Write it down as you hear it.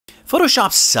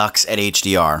Photoshop sucks at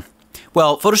HDR.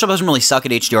 Well, Photoshop doesn't really suck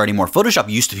at HDR anymore. Photoshop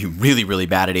used to be really, really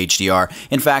bad at HDR.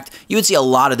 In fact, you would see a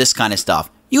lot of this kind of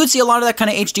stuff. You would see a lot of that kind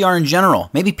of HDR in general.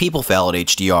 Maybe people fail at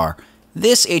HDR.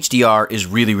 This HDR is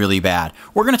really, really bad.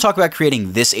 We're going to talk about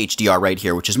creating this HDR right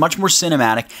here, which is much more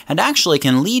cinematic and actually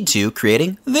can lead to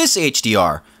creating this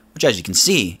HDR, which as you can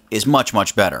see is much,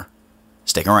 much better.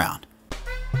 Stick around.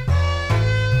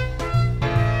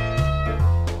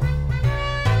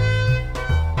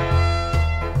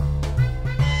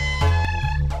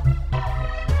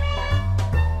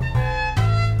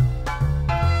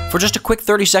 For just a quick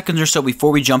 30 seconds or so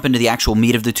before we jump into the actual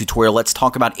meat of the tutorial, let's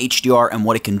talk about HDR and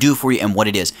what it can do for you and what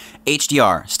it is.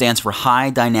 HDR stands for high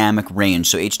dynamic range.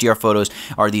 So HDR photos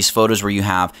are these photos where you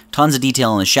have tons of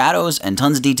detail in the shadows and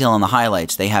tons of detail in the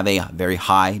highlights. They have a very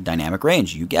high dynamic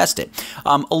range. You guessed it.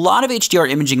 A lot of HDR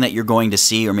imaging that you're going to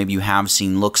see, or maybe you have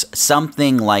seen, looks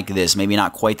something like this. Maybe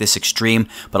not quite this extreme,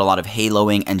 but a lot of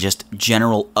haloing and just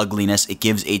general ugliness. It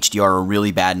gives HDR a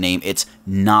really bad name. It's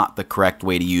not the correct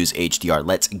way to use HDR.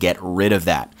 Let's get rid of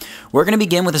that. We're going to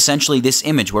begin with essentially this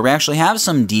image where we actually have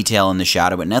some detail in the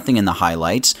shadow but nothing in the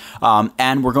highlights,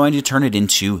 and we're going to turn it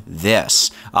into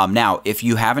this. Now, if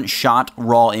you haven't shot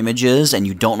raw images and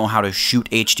you don't know how to shoot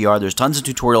HDR, there's tons of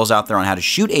tutorials out there on how to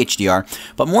shoot HDR,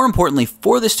 but more importantly,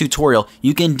 for this tutorial,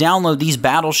 you can download these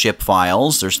Battleship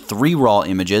files. There's 3 raw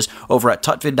images over at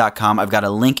tutvid.com. I've got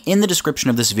a link in the description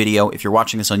of this video if you're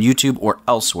watching this on YouTube or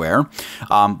elsewhere,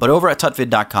 but over at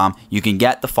tutvid.com, you can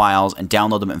get the files and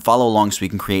download them and follow along so we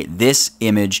can create this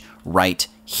image right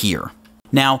here.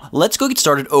 Now, let's go get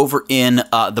started over in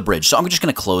the bridge. So I'm just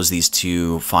going to close these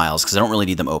 2 files because I don't really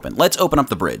need them open. Let's open up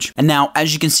the bridge. And now,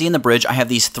 as you can see in the bridge, I have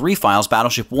these 3 files,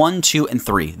 Battleship 1, 2, and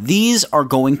 3. These are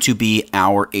going to be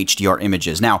our HDR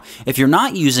images. Now, if you're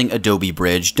not using Adobe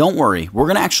Bridge, don't worry. We're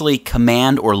going to actually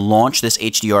command or launch this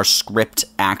HDR script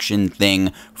action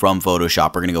thing from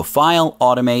Photoshop. We're going to go File,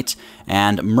 Automate,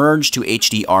 and Merge to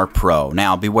HDR Pro.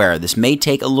 Now, beware. This may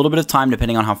take a little bit of time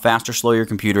depending on how fast or slow your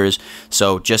computer is,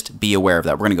 so just be aware of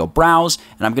that. We're going to go Browse,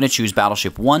 and I'm going to choose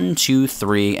Battleship 1, 2,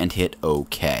 3, and hit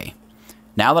OK.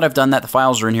 Now that I've done that, the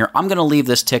files are in here. I'm going to leave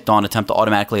this ticked on, attempt to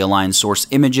automatically align source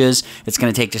images. It's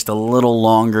going to take just a little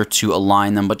longer to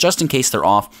align them, but just in case they're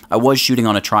off, I was shooting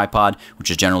on a tripod,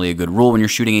 which is generally a good rule when you're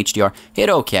shooting HDR. Hit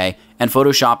OK, and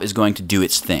Photoshop is going to do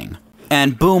its thing.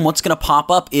 And boom, what's going to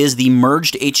pop up is the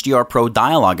Merged HDR Pro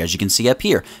dialog, as you can see up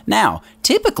here. Now,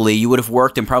 typically, you would have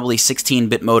worked in probably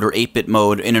 16-bit mode or 8-bit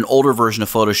mode in an older version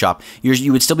of Photoshop.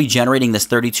 You would still be generating this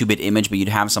 32-bit image, but you'd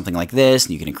have something like this,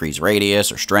 and you can increase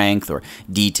radius or strength or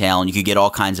detail, and you could get all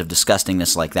kinds of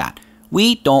disgustingness like that.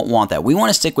 We don't want that. We want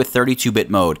to stick with 32-bit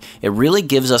mode. It really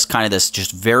gives us kind of this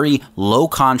just very low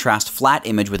contrast, flat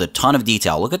image with a ton of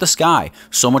detail. Look at the sky.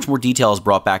 So much more detail is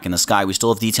brought back in the sky. We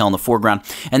still have detail in the foreground.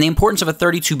 And the importance of a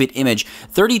 32-bit image,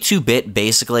 32-bit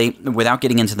basically, without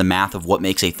getting into the math of what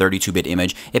makes a 32-bit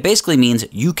image, it basically means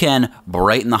you can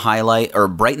brighten the highlight or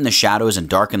brighten the shadows and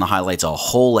darken the highlights a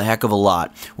whole heck of a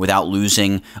lot without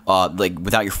losing,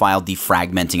 without your file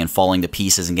defragmenting and falling to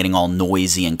pieces and getting all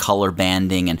noisy and color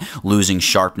banding and losing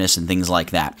sharpness and things like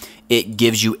that. It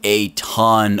gives you a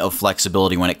ton of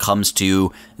flexibility when it comes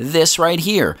to this right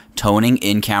here, toning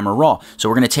in Camera Raw. So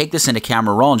we're going to take this into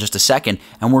Camera Raw in just a second,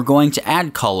 and we're going to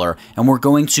add color, and we're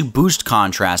going to boost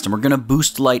contrast, and we're going to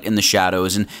boost light in the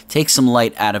shadows, and take some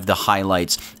light out of the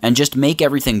highlights, and just make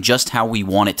everything just how we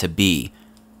want it to be.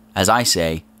 As I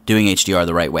say, doing HDR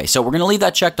the right way. So we're going to leave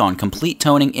that checked on, complete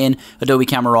toning in Adobe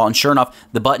Camera Raw, and sure enough,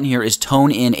 the button here is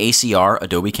Tone in ACR,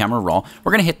 Adobe Camera Raw.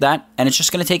 We're going to hit that, and it's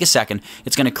just going to take a second.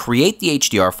 It's going to create the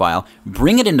HDR file,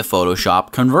 bring it into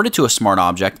Photoshop, convert it to a smart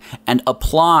object, and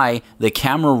apply the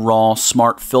Camera Raw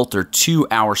smart filter to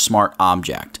our smart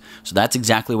object. So that's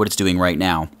exactly what it's doing right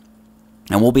now.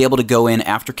 And we'll be able to go in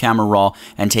after Camera Raw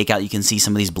and take out, you can see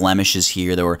some of these blemishes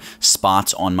here. There were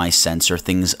spots on my sensor,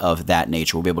 things of that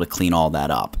nature. We'll be able to clean all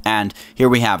that up. And here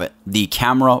we have it, the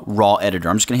Camera Raw editor.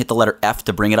 I'm just going to hit the letter F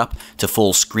to bring it up to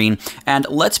full screen. And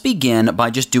let's begin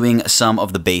by just doing some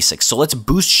of the basics. So let's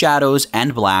boost shadows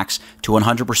and blacks to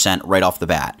 100% right off the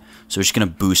bat. So we're just going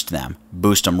to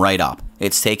boost them right up.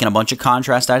 It's taking a bunch of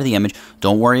contrast out of the image.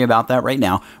 Don't worry about that right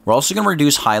now. We're also going to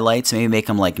reduce highlights, maybe make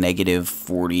them like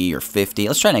 -40 or 50.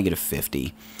 Let's try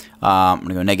 -50. I'm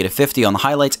going to go -50 on the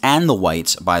highlights and the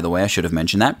whites, by the way. I should have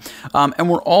mentioned that. And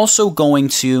we're also going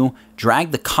to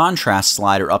drag the contrast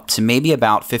slider up to maybe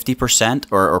about 50%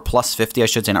 or plus 50, I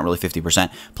should say, not really 50%,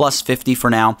 plus 50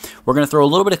 for now. We're going to throw a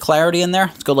little bit of clarity in there.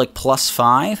 Let's go like plus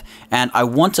 5, and I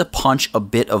want to punch a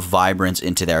bit of vibrance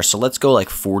into there. So let's go like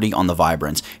 40 on the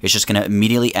vibrance. It's just going to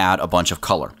immediately add a bunch of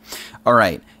color. All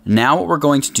right, now what we're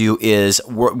going to do is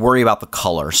worry about the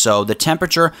color. So the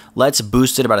temperature, let's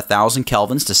boost it about 1,000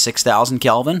 kelvins to 6,000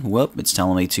 Kelvin. Whoop, it's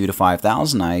telling me 2 to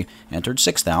 5,000. I entered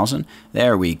 6,000.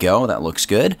 There we go. That looks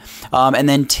good. And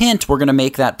then tint, we're going to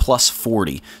make that plus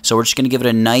 40. So we're just going to give it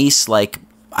a nice, like,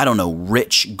 I don't know,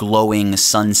 rich, glowing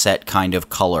sunset kind of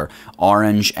color.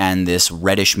 Orange and this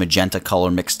reddish magenta color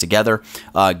mixed together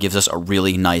gives us a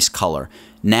really nice color.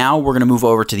 Now we're going to move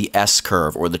over to the S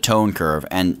curve or the tone curve,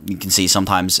 and you can see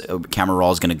sometimes camera raw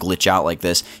is going to glitch out like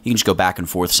this. You can just go back and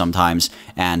forth sometimes,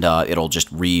 and it'll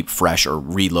just refresh or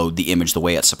reload the image the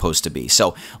way it's supposed to be.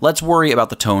 So let's worry about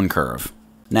the tone curve.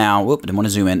 Now, whoop, I didn't want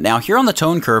to zoom in. Now here on the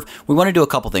tone curve, we want to do a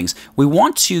couple things. We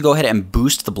want to go ahead and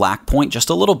boost the black point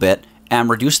just a little bit, and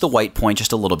reduce the white point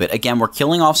just a little bit. Again, we're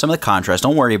killing off some of the contrast.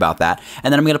 Don't worry about that.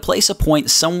 And then I'm going to place a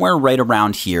point somewhere right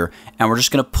around here, and we're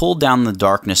just going to pull down the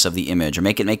darkness of the image, or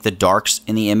make the darks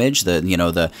in the image, the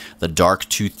darker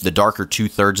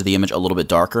 2/3 of the image a little bit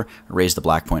darker. Raise the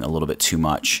black point a little bit too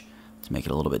much to make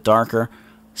it a little bit darker.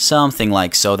 Something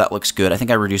like so. That looks good. I think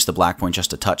I reduced the black point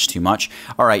just a touch too much.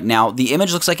 All right, now the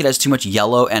image looks like it has too much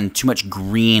yellow and too much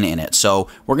green in it. So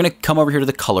we're going to come over here to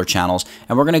the color channels,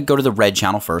 and we're going to go to the red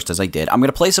channel first, as I did. I'm going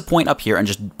to place a point up here and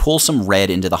just pull some red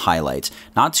into the highlights.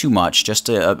 Not too much, just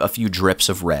a few drips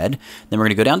of red. Then we're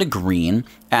going to go down to green,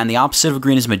 and the opposite of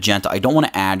green is magenta. I don't want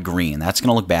to add green. That's going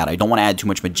to look bad. I don't want to add too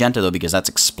much magenta, though, because that's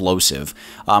explosive.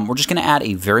 We're just going to add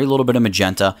a very little bit of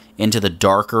magenta into the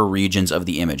darker regions of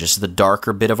the image. This is the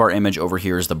darker bit of our image. Over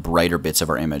here is the brighter bits of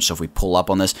our image. So if we pull up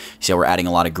on this, you see how we're adding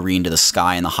a lot of green to the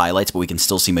sky and the highlights, but we can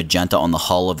still see magenta on the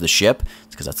hull of the ship.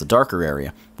 It's because that's the darker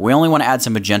area. But we only want to add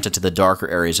some magenta to the darker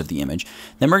areas of the image.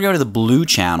 Then we're going to go to the blue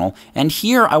channel, and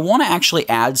here I want to actually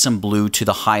add some blue to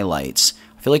the highlights.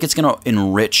 I feel like it's going to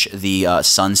enrich the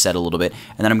sunset a little bit,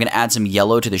 and then I'm going to add some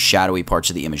yellow to the shadowy parts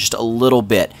of the image, just a little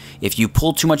bit. If you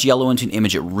pull too much yellow into an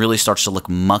image, it really starts to look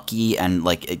mucky, and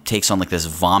like it takes on like this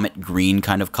vomit green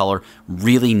kind of color.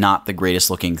 Really not the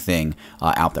greatest looking thing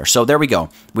out there. So there we go.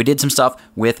 We did some stuff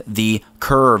with the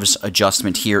curves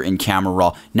adjustment here in Camera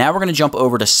Raw. Now we're going to jump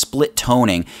over to split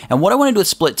toning, and what I want to do with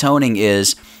split toning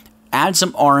is add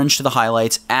some orange to the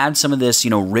highlights, add some of this,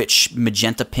 rich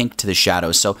magenta pink to the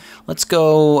shadows. So let's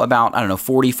go about, I don't know,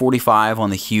 40, 45 on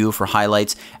the hue for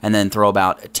highlights, and then throw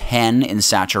about 10 in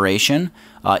saturation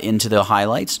into the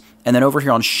highlights. And then over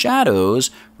here on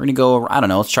shadows, we're going to go, I don't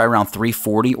know, let's try around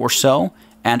 340 or so,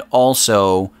 and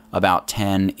also about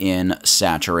 10 in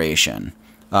saturation.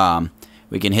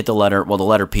 We can hit the letter, well, the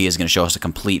letter P is going to show us a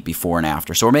complete before and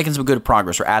after. So we're making some good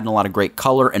progress. We're adding a lot of great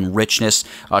color and richness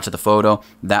to the photo.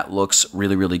 That looks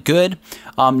really, really good.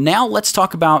 Now let's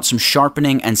talk about some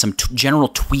sharpening and some general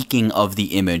tweaking of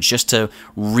the image, just to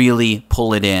really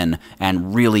pull it in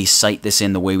and really sight this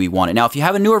in the way we want it. Now, if you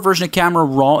have a newer version of Camera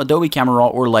Raw, Adobe Camera Raw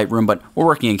or Lightroom, but we're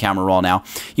working in Camera Raw now,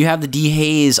 you have the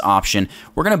dehaze option.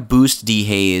 We're going to boost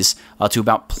dehaze to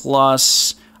about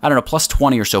plus, I don't know, plus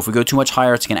 20 or so. If we go too much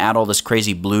higher, it's going to add all this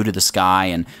crazy blue to the sky,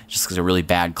 and just because a really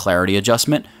bad clarity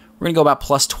adjustment. We're going to go about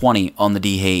plus 20 on the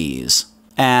dehaze.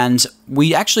 And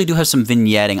we actually do have some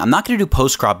vignetting. I'm not going to do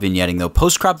post-crop vignetting, though.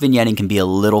 Post-crop vignetting can be a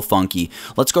little funky.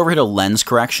 Let's go over here to lens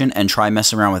correction and try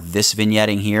messing around with this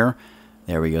vignetting here.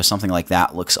 There we go. Something like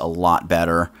that looks a lot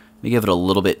better. We give it a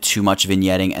little bit too much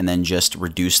vignetting, and then just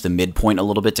reduce the midpoint a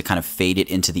little bit to kind of fade it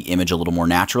into the image a little more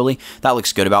naturally. That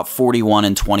looks good. About 41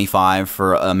 and 25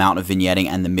 for amount of vignetting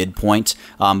and the midpoint.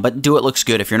 But do what looks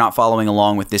good. If you're not following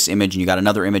along with this image and you got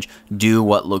another image, do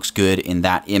what looks good in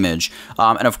that image.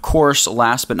 And of course,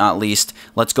 last but not least,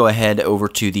 let's go ahead over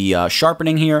to the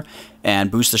sharpening here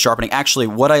and boost the sharpening. Actually,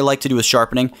 what I like to do with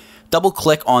sharpening, double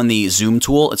click on the zoom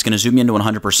tool. It's going to zoom you into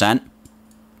 100%.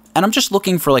 And I'm just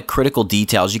looking for like critical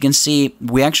details. You can see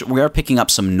we are picking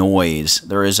up some noise.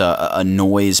 There is a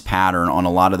noise pattern on a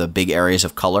lot of the big areas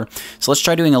of color. So let's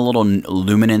try doing a little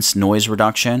luminance noise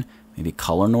reduction. Maybe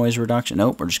color noise reduction.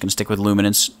 Nope, we're just going to stick with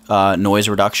luminance noise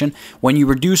reduction. When you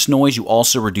reduce noise, you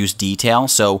also reduce detail.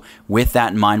 So with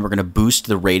that in mind, we're going to boost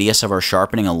the radius of our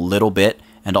sharpening a little bit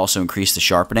and also increase the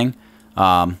sharpening.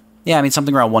 Yeah, I mean,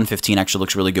 something around 115 actually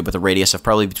looks really good with a radius of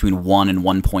probably between 1 and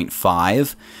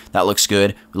 1.5. That looks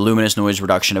good. Luminous noise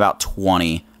reduction, about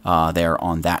 20 there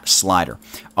on that slider.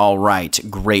 All right,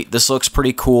 great. This looks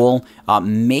pretty cool.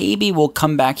 Maybe we'll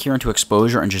come back here into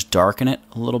exposure and just darken it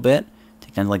a little bit to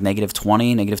Kind of like negative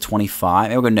 20, negative 25.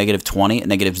 Maybe we'll go negative 20,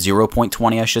 negative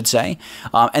 0.20, I should say.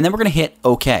 And then we're going to hit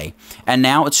OK. And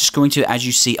now it's just going to, as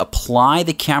you see, apply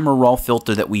the camera raw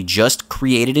filter that we just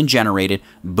created and generated,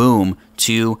 boom,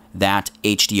 to that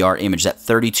HDR image, that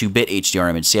 32-bit HDR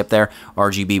image. See up there?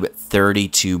 RGB, but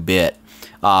 32-bit.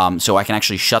 So I can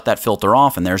actually shut that filter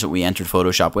off, and there's what we entered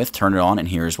Photoshop with, turn it on, and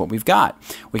here's what we've got.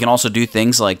 We can also do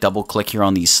things like double-click here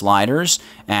on these sliders,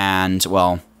 and,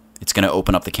 well, it's going to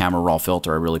open up the camera raw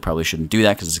filter. I really probably shouldn't do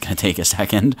that because it's going to take a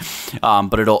second.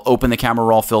 But it'll open the camera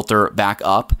raw filter back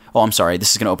up. Oh, I'm sorry.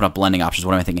 This is going to open up blending options.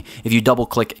 What am I thinking? If you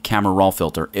double-click camera raw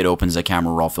filter, it opens the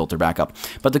camera raw filter back up.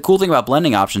 But the cool thing about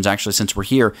blending options, actually, since we're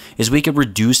here, is we could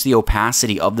reduce the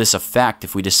opacity of this effect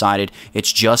if we decided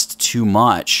it's just too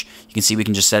much. You can see we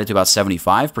can just set it to about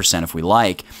 75% if we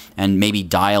like, and maybe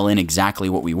dial in exactly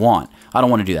what we want. I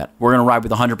don't want to do that. We're going to ride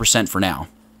with 100% for now.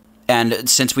 And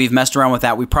since we've messed around with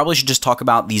that, we probably should just talk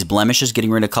about these blemishes, getting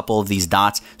rid of a couple of these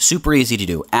dots. Super easy to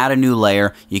do. Add a new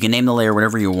layer. You can name the layer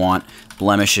whatever you want.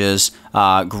 Blemishes.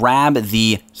 Grab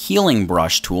the healing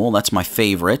brush tool. That's my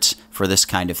favorite for this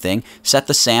kind of thing. Set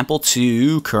the sample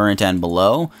to current and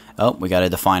below. Oh, we got to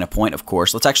define a point, of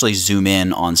course. Let's actually zoom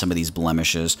in on some of these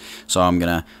blemishes. So I'm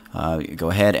going to go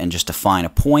ahead and just define a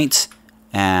point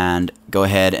and go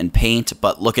ahead and paint.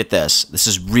 But look at this. This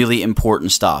is really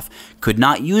important stuff. Could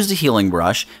not use the healing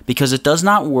brush because it does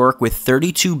not work with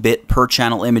 32-bit per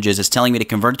channel images. It's telling me to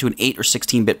convert it to an 8 or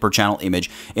 16-bit per channel image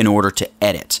in order to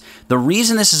edit. The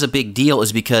reason this is a big deal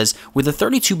is because with a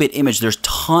 32-bit image, there's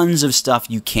tons of stuff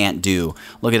you can't do.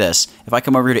 Look at this. If I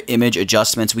come over here to image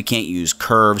adjustments, we can't use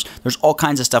curves. There's all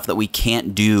kinds of stuff that we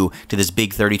can't do to this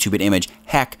big 32-bit image.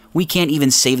 Heck, we can't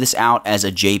even save this out as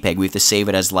a JPEG. We have to save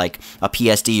it as like a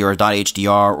PSD or a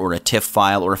 .HDR or a TIFF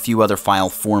file or a few other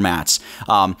file formats.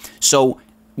 So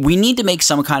we need to make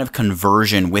some kind of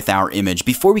conversion with our image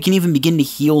before we can even begin to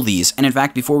heal these, and in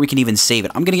fact, before we can even save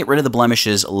it. I'm going to get rid of the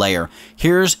blemishes layer.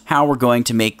 Here's how we're going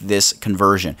to make this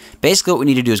conversion. Basically, what we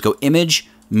need to do is go Image,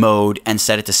 Mode, and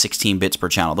set it to 16 bits per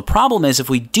channel. The problem is if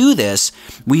we do this,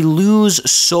 we lose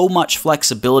so much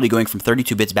flexibility going from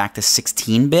 32 bits back to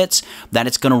 16 bits that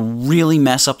it's going to really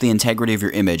mess up the integrity of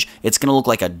your image. It's going to look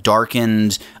like a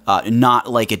darkened,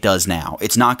 not like it does now.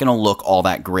 It's not going to look all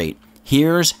that great.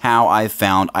 Here's how I've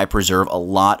found I preserve a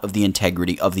lot of the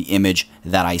integrity of the image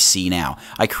that I see now.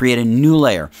 I create a new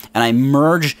layer, and I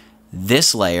merge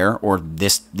this layer, or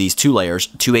these two layers,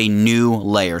 to a new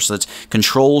layer. So it's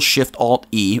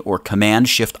Control-Shift-Alt-E or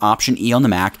Command-Shift-Option-E on the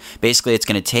Mac. Basically, it's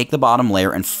going to take the bottom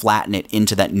layer and flatten it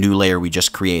into that new layer we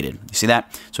just created. You see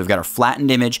that? So we've got our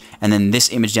flattened image, and then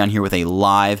this image down here with a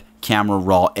live camera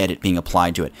raw edit being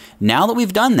applied to it. Now that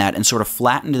we've done that and sort of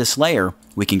flattened this layer,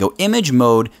 we can go Image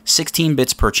Mode, 16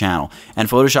 bits per channel. And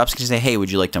Photoshop's going to say, hey,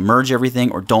 would you like to merge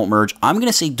everything or don't merge? I'm going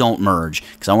to say don't merge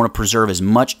because I want to preserve as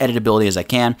much editability as I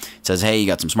can. It says, hey, you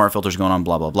got some smart filters going on,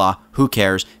 blah, blah, blah. Who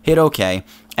cares? Hit OK.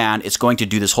 And it's going to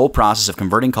do this whole process of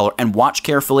converting color. And watch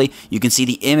carefully. You can see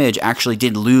the image actually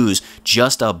did lose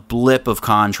just a blip of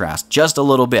contrast, just a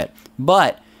little bit.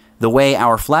 But the way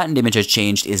our flattened image has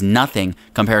changed is nothing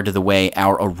compared to the way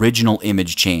our original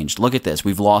image changed. Look at this.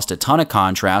 We've lost a ton of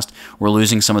contrast. We're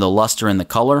losing some of the luster in the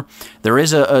color. There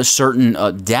is a certain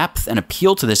depth and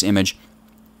appeal to this image,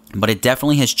 but it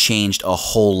definitely has changed a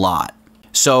whole lot.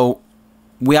 So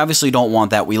we obviously don't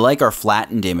want that. We like our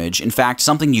flattened image. In fact,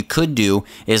 something you could do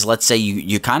is, let's say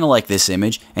you kind of like this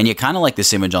image and you kind of like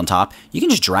this image on top. You can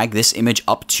just drag this image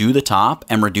up to the top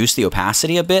and reduce the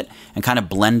opacity a bit and kind of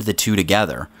blend the two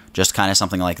together. Just kind of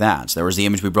something like that. So there was the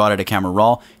image we brought out of camera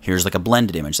raw. Here's like a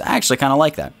blended image. I actually kind of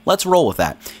like that. Let's roll with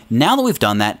that. Now that we've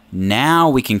done that, now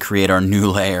we can create our new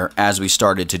layer as we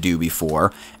started to do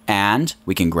before. And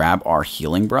we can grab our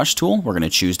healing brush tool. We're going to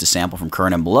choose to sample from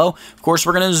current and below. Of course,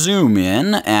 we're going to zoom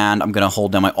in, and I'm going to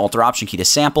hold down my Alt or Option key to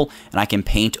sample, and I can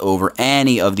paint over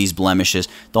any of these blemishes.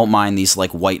 Don't mind these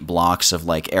like white blocks of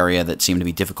like area that seem to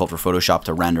be difficult for Photoshop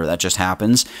to render. That just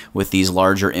happens with these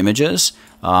larger images.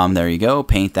 There you go.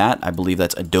 Paint that. I believe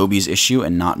that's Adobe's issue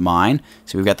and not mine.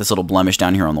 So we've got this little blemish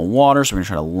down here on the water, so we're going to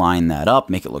try to line that up,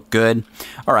 make it look good.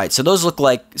 All right, so those look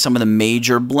like some of the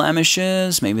major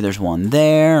blemishes. Maybe there's one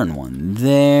there and one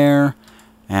there.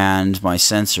 And my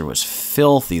sensor was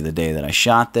filthy the day that I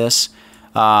shot this.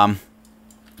 All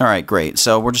right, great.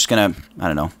 So we're just going to,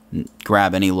 I don't know,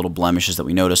 grab any little blemishes that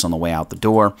we notice on the way out the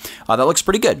door. That looks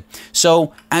pretty good.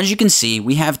 So as you can see,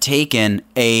 we have taken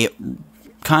a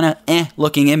kind of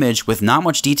looking image with not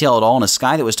much detail at all in a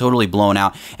sky that was totally blown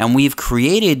out, and we've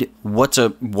created what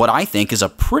I think is a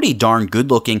pretty darn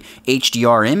good looking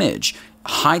HDR image.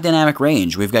 High dynamic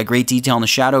range. We've got great detail in the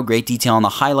shadow, great detail in the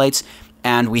highlights,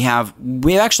 and we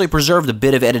actually preserved a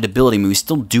bit of editability. I mean, we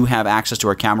still do have access to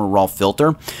our camera raw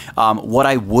filter. What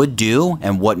I would do,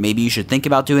 and what maybe you should think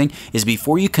about doing, is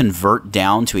before you convert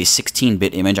down to a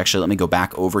 16-bit image, actually let me go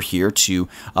back over here to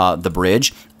the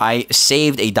bridge, I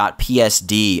saved a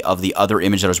 .psd of the other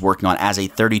image that I was working on as a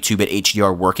 32-bit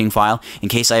HDR working file in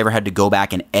case I ever had to go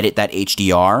back and edit that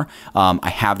HDR. I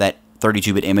have that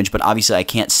 32-bit image, but obviously I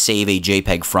can't save a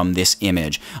JPEG from this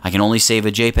image. I can only save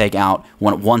a JPEG out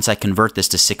once I convert this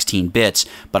to 16 bits,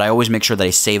 but I always make sure that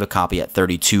I save a copy at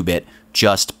 32-bit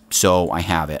just so I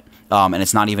have it. And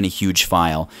it's not even a huge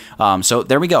file. So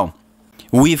there we go.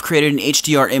 We've created an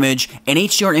HDR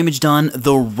image done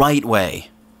the right way.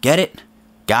 Get it?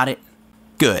 Got it?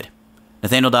 Good.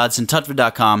 Nathaniel Dodson,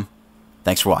 Tutvid.com.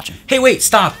 Thanks for watching. Hey, wait,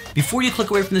 stop. Before you click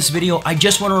away from this video, I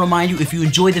just want to remind you, if you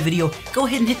enjoyed the video, go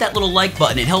ahead and hit that little like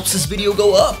button. It helps this video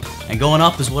go up. And going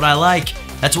up is what I like.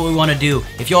 That's what we want to do.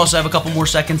 If you also have a couple more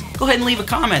seconds, go ahead and leave a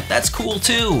comment. That's cool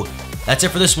too. That's it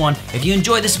for this one. If you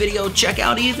enjoyed this video, check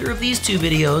out either of these two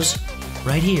videos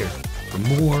right here for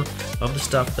more of the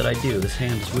stuff that I do. This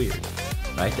hand is weird.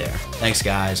 Right there. Thanks,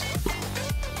 guys.